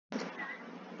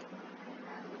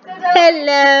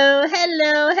Hello,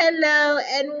 hello, hello,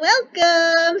 and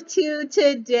welcome to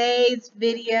today's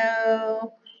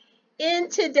video. In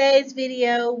today's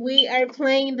video, we are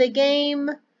playing the game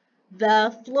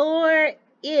The Floor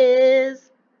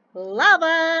is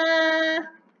Lava.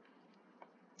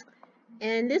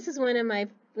 And this is one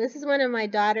of my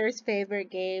daughter's favorite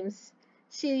games.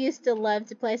 She used to love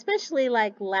to play, especially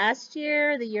like last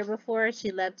year, the year before,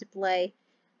 she loved to play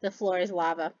The Floor is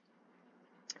Lava.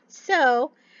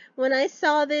 So, when I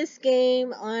saw this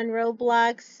game on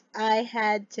Roblox, I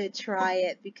had to try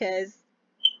it because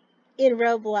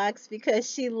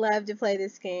she loved to play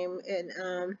this game,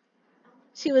 and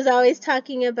she was always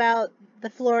talking about the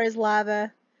floor is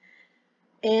lava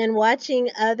and watching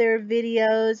other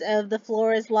videos of the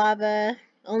floor is lava.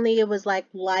 Only it was like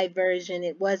live version.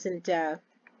 It wasn't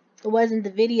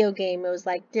the video game. It was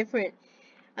like different.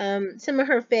 Some of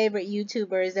her favorite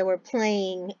YouTubers that were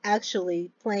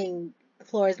actually playing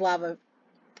floor is lava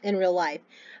in real life.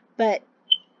 But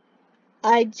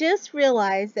I just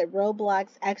realized that Roblox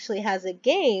actually has a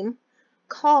game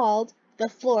called The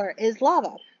Floor is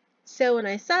Lava. So when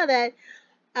I saw that,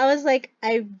 I was like,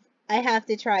 I have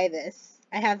to try this.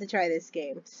 I have to try this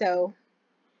game. So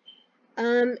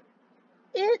um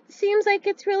it seems like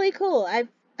it's really cool.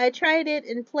 I tried it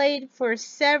and played for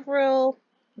several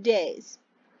days.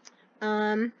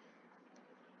 Um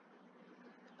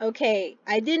okay,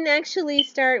 I didn't actually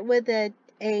start with a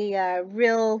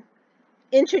real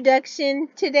introduction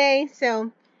today.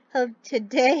 So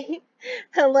today,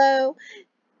 hello,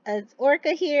 it's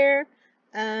Orca here.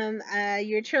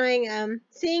 You're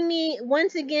seeing me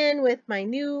once again with my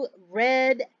new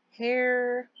red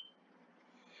hair.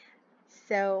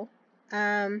 So,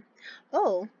 um,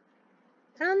 oh,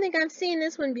 I don't think I've seen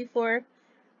this one before.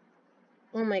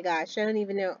 Oh my gosh, I don't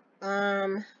even know.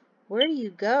 Where do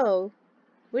you go?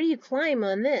 Where do you climb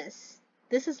on this?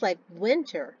 This is like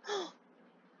winter.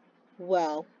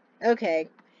 Well, okay.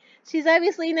 She's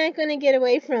obviously not going to get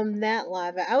away from that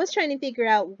lava. I was trying to figure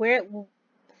out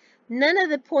none of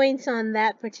the points on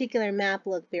that particular map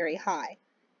look very high.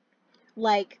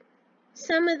 Like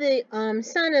some of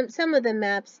the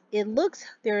maps, it looks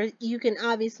there. You can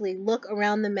obviously look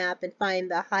around the map and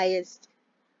find the highest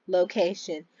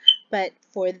location. But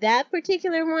for that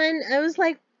particular one, I was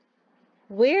like,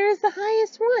 where is the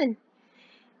highest one?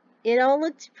 It all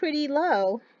looked pretty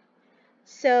low.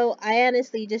 So I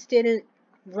honestly just didn't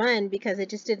run because it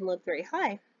just didn't look very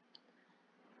high.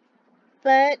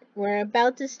 But we're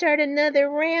about to start another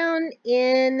round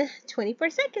in 24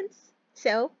 seconds.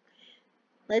 So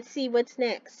let's see what's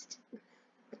next.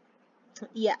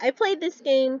 Yeah, I played this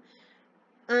game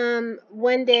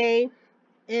one day,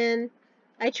 and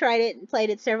I tried it and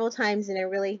played it several times, and I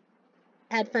really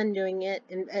had fun doing it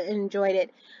and enjoyed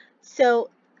it. So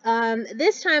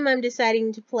this time I'm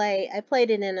deciding to play. I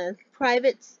played it in a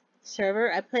private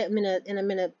server. I'm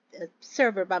in a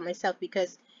server by myself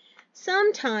because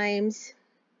sometimes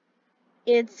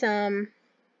it's I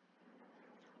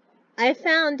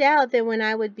found out that when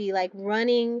I would be like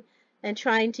running and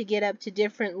trying to get up to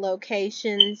different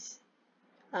locations,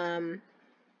 um,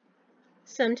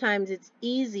 sometimes it's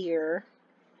easier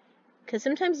because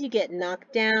sometimes you get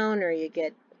knocked down or you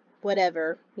get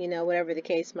whatever, whatever the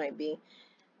case might be.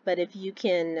 But if you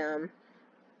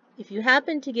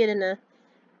happen to get in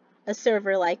a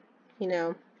server like,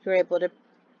 you're able to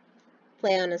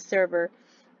play on a server,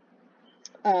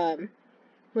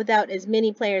 without as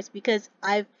many players, because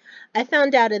I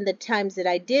found out in the times that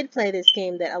I did play this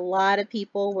game that a lot of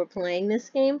people were playing this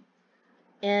game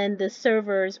and the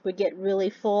servers would get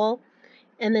really full,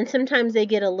 and then sometimes they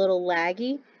get a little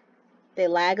laggy. They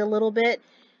lag a little bit.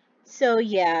 So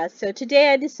yeah, so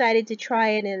today I decided to try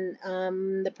it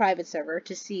in the private server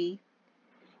to see,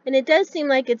 and it does seem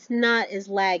like it's not as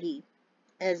laggy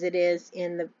as it is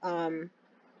in the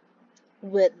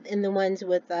ones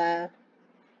with it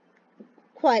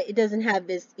doesn't have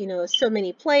this, so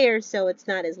many players, so it's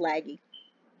not as laggy.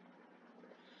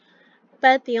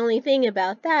 But the only thing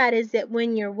about that is that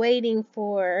when you're waiting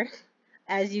for,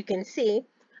 as you can see,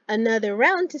 another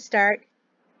round to start,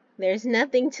 there's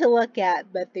nothing to look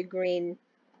at but the green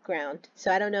ground.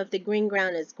 So I don't know if the green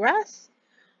ground is grass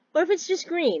or if it's just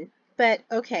green. But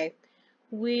okay,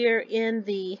 we're in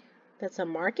that's a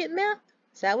market map?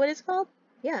 Is that what it's called?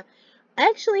 Yeah. I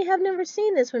actually have never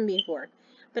seen this one before.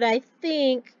 But I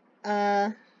think,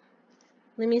 let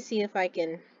me see if I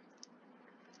can,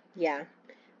 yeah,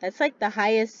 that's like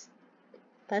that's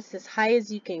as high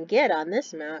as you can get on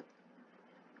this map,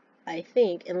 I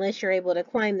think, unless you're able to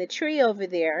climb the tree over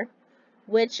there,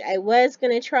 which I was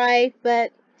going to try,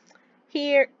 but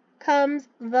here comes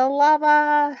the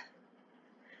lava.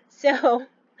 So,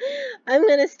 I'm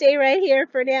gonna stay right here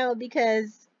for now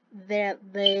because the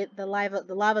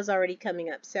lava's already coming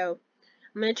up. So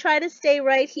I'm gonna try to stay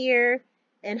right here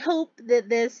and hope that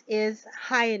this is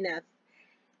high enough,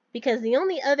 because the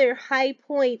only other high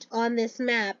point on this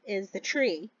map is the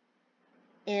tree,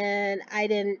 and I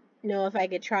didn't know if I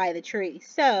could try the tree.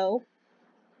 So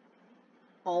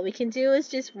all we can do is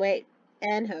just wait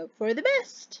and hope for the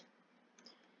best.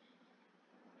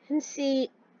 And see.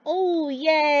 Oh,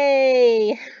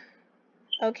 yay!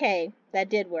 Okay, that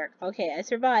did work. Okay, I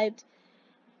survived.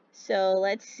 So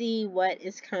let's see what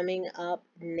is coming up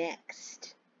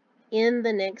next in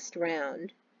the next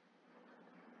round,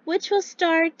 which will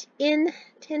start in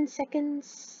 10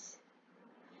 seconds.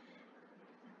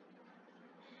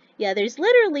 Yeah, there's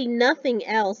literally nothing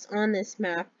else on this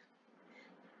map.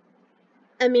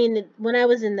 I mean, when I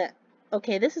was in the...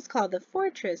 Okay, this is called the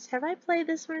Fortress. Have I played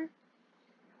this one?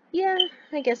 Yeah,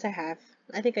 I guess I have.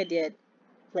 I think I did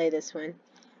play this one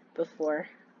before.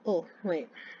 Oh, wait.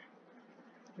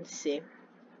 Let's see.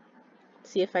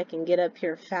 See if I can get up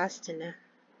here fast enough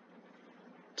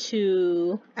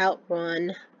to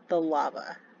outrun the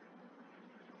lava.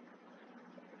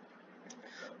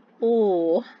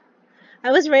 Oh,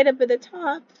 I was right up at the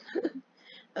top.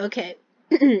 Okay.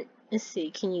 Let's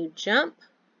see. Can you jump?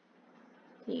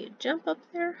 Can you jump up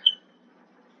there?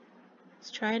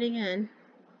 Let's try it again.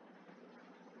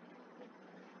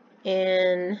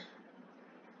 And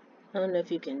I don't know if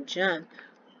you can jump.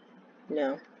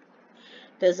 No.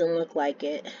 Doesn't look like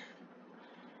it.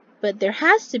 But there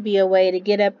has to be a way to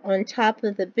get up on top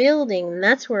of the building, and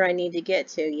that's where I need to get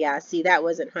to. Yeah, see, that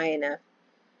wasn't high enough.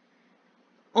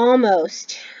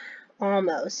 Almost.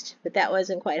 Almost. But that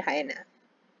wasn't quite high enough.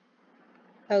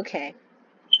 Okay.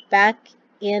 Back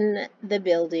in the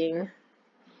building.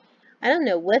 I don't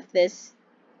know what this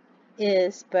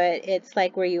is, but it's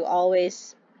like where you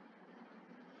always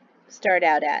start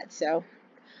out at. So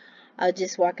I'll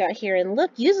just walk out here and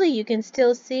look. Usually you can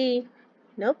still see.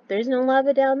 Nope, there's no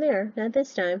lava down there. Not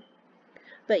this time.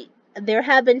 But there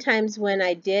have been times when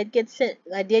I did get sent.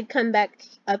 I did come back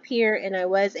up here and I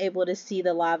was able to see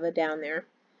the lava down there.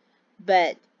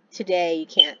 But today you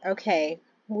can't. Okay,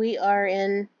 we are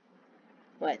in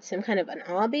what? Some kind of an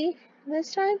obby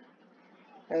this time?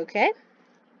 Okay.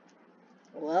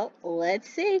 Well, let's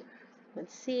see.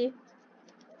 Let's see.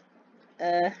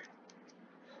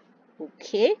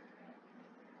 Okay.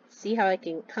 See how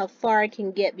far I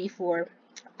can get before.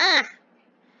 Ah!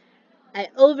 I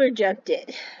overjumped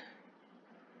it.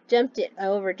 I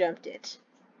overjumped it.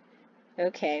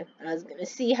 Okay, I was gonna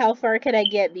see how far could I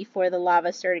get before the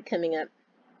lava started coming up.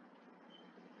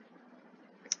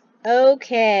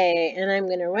 Okay, and I'm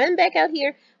gonna run back out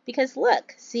here because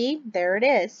look, see, there it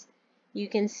is. You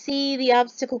can see the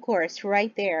obstacle course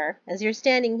right there. As you're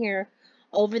standing here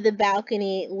over the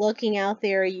balcony looking out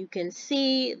there, you can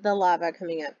see the lava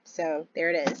coming up. So there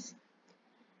it is.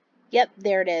 Yep,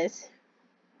 there it is.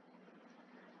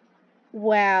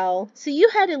 Wow. So you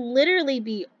had to literally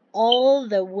be all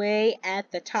the way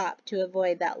at the top to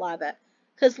avoid that lava.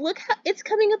 Because look how it's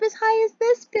coming up as high as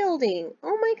this building.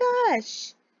 Oh my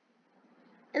gosh.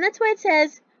 And that's why it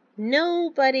says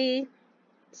nobody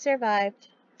survived.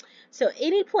 So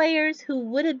any players who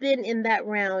would have been in that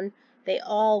round, they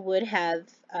all would have,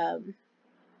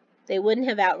 they wouldn't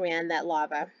have outran that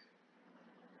lava.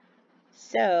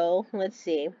 So let's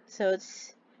see. So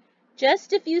it's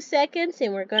just a few seconds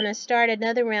and we're going to start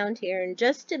another round here in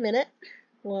just a minute.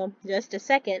 Well, just a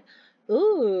second.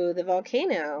 Ooh, the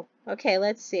volcano. Okay,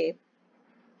 let's see.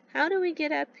 How do we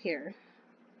get up here?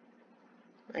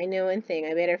 I know one thing.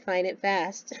 I better find it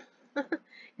fast.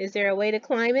 Is there a way to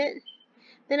climb it?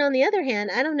 Then on the other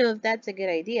hand, I don't know if that's a good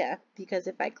idea. Because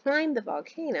if I climb the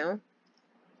volcano,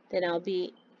 then I'll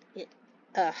be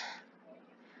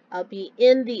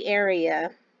in the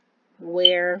area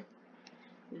where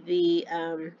the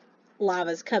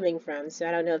lava's coming from. So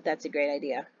I don't know if that's a great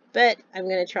idea. But I'm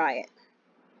going to try it.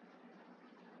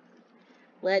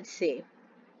 Let's see.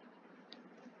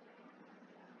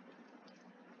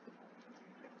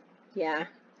 Yeah,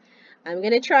 I'm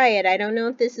going to try it. I don't know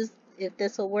if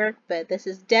this will work, but this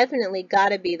has definitely got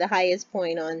to be the highest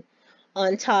point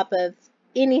on top of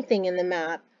anything in the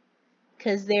map.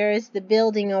 Because there is the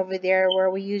building over there where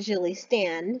we usually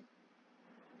stand.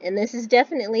 And this is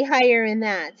definitely higher in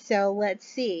that. So let's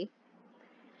see.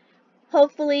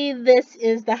 Hopefully this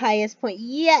is the highest point.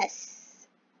 Yes!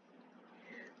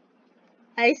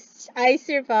 I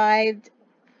survived.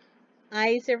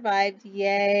 I survived.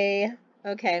 Yay.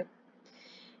 Okay.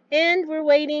 And we're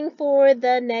waiting for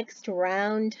the next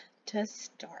round to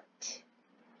start.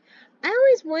 I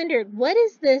always wondered, what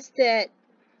is this that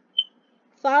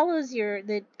follows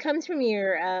that comes from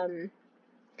your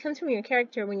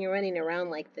character when you're running around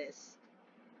like this.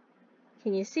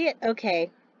 Can you see it?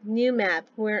 Okay, new map.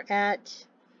 We're at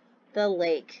the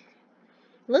lake.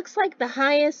 Looks like the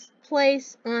highest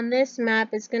place on this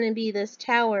map is going to be this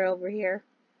tower over here.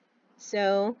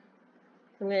 So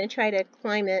I'm going to try to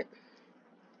climb it.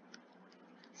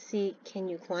 See, can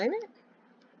you climb it?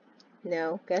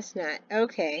 No, guess not.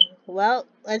 Okay, well,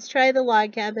 let's try the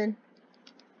log cabin.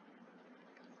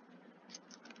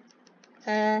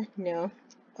 No.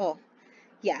 Oh,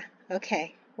 yeah,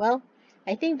 okay. Well,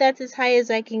 I think that's as high as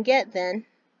I can get then.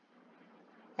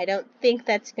 I don't think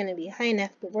that's going to be high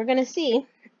enough, but we're going to see.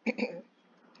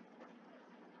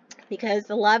 Because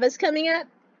the lava's coming up.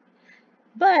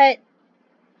 But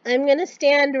I'm going to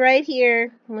stand right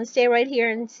here. I'm going to stay right here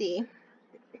and see.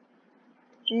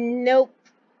 Nope.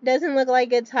 Doesn't look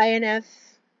like it's high enough.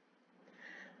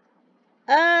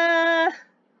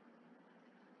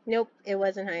 Nope, it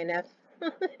wasn't high enough.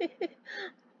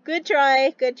 Good try,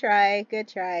 good try, good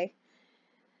try.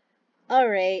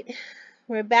 Alright,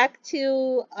 we're back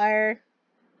to our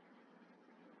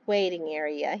waiting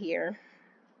area here.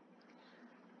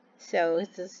 So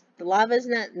the lava's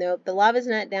not, nope, the lava's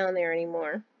not down there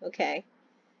anymore. Okay.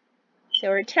 So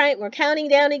we're counting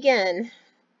down again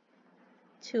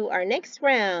to our next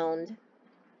round.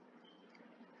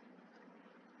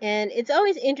 And it's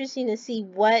always interesting to see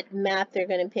what map they're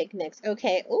going to pick next.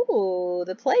 Okay, ooh,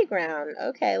 the playground.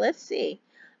 Okay, let's see.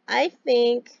 I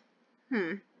think,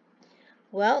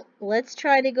 well, let's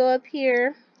try to go up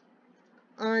here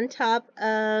on top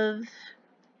of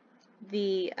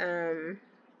the,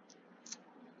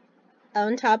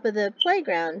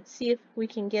 playground. See if we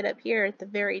can get up here at the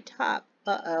very top.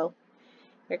 Uh-oh.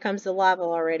 Here comes the lava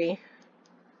already.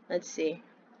 Let's see.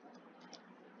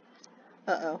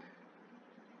 Uh-oh.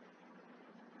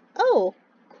 Oh,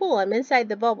 cool, I'm inside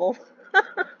the bubble.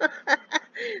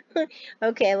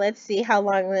 Okay, let's see how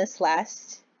long this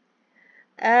lasts.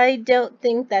 I don't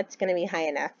think that's going to be high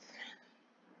enough.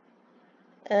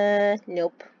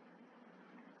 Nope.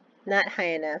 Not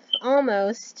high enough.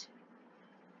 Almost.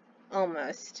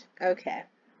 Almost. Okay.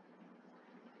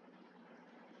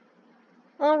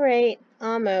 Alright,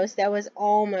 almost. That was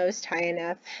almost high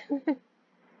enough.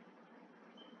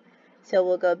 So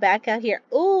we'll go back out here.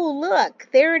 Ooh, look!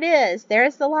 There it is.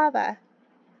 There's the lava.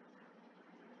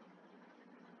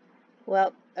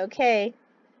 Well, okay.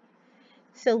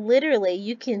 So literally,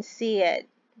 you can see it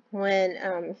when,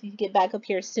 if you get back up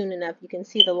here soon enough, you can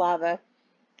see the lava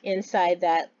inside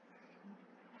that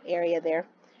area there.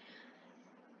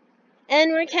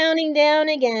 And we're counting down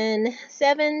again.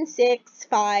 7, 6,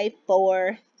 5,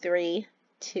 4, 3,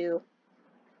 2,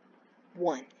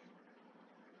 1.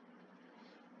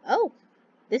 Oh,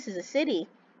 this is a city.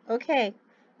 Okay,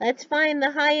 let's find the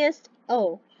highest.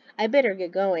 Oh, I better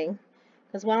get going,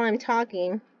 because while I'm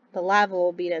talking, the lava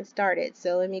will be done started.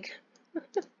 So let me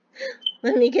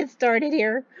let me get started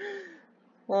here.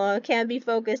 Well, I can't be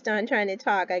focused on trying to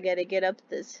talk. I gotta get up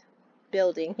this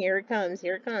building. Here it comes.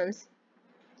 Here it comes.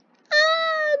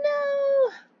 Ah, no!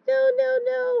 No,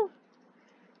 no,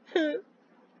 no.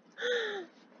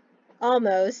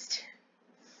 Almost.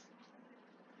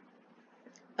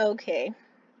 Okay.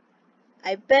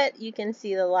 I bet you can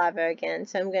see the lava again,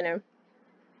 so I'm gonna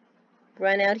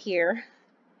run out here.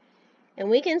 And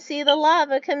we can see the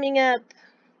lava coming up.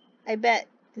 I bet.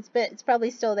 It's probably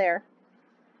still there.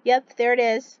 Yep, there it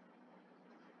is.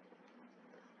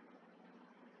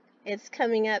 It's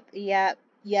coming up. Yep.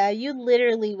 Yeah, you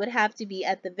literally would have to be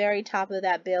at the very top of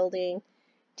that building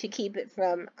to keep it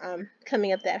from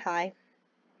coming up that high.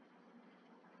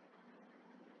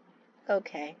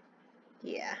 Okay.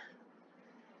 Yeah.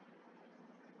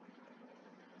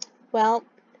 Well,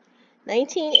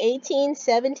 19, 18,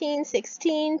 17,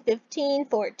 16, 15,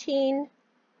 14,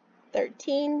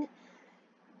 13,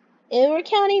 and we're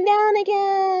counting down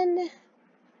again.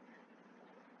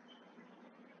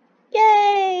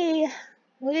 Yay!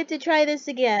 We'll get to try this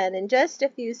again in just a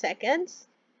few seconds.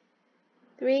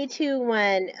 3, 2,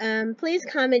 1. Please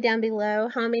comment down below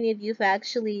how many of you have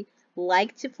actually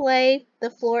liked to play The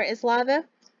Floor is Lava,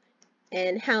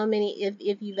 and how many,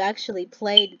 if you've actually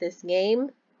played this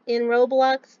game in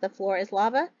Roblox, The Floor is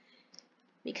Lava,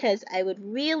 because I would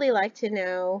really like to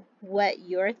know what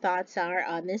your thoughts are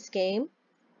on this game.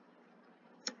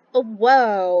 Oh,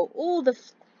 whoa! Ooh,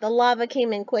 the lava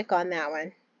came in quick on that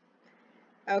one.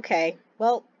 Okay,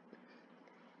 well,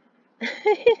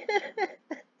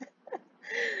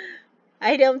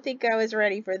 I don't think I was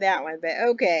ready for that one, but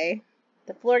okay.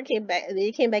 The floor came back,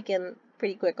 it came back in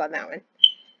pretty quick on that one.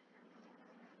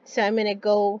 So I'm going to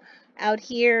go out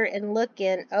here and look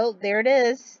in. Oh, there it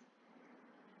is.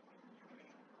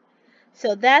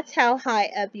 So that's how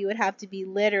high up you would have to be,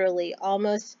 literally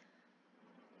almost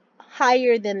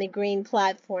higher than the green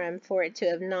platform for it to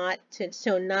have not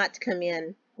come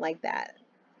in like that.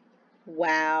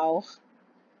 Wow.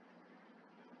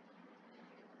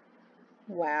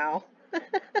 Wow.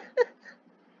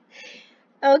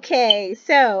 Okay,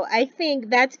 so I think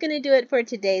that's going to do it for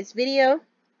today's video.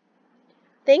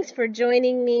 Thanks for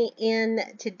joining me in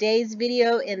today's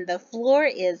video in The Floor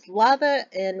is Lava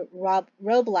in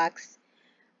Roblox.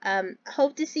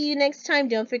 Hope to see you next time.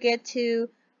 Don't forget to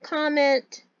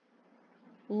comment,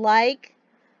 like,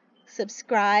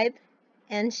 subscribe,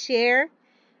 and share.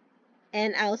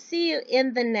 And I'll see you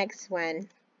in the next one.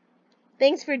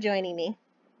 Thanks for joining me.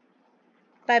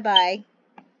 Bye-bye.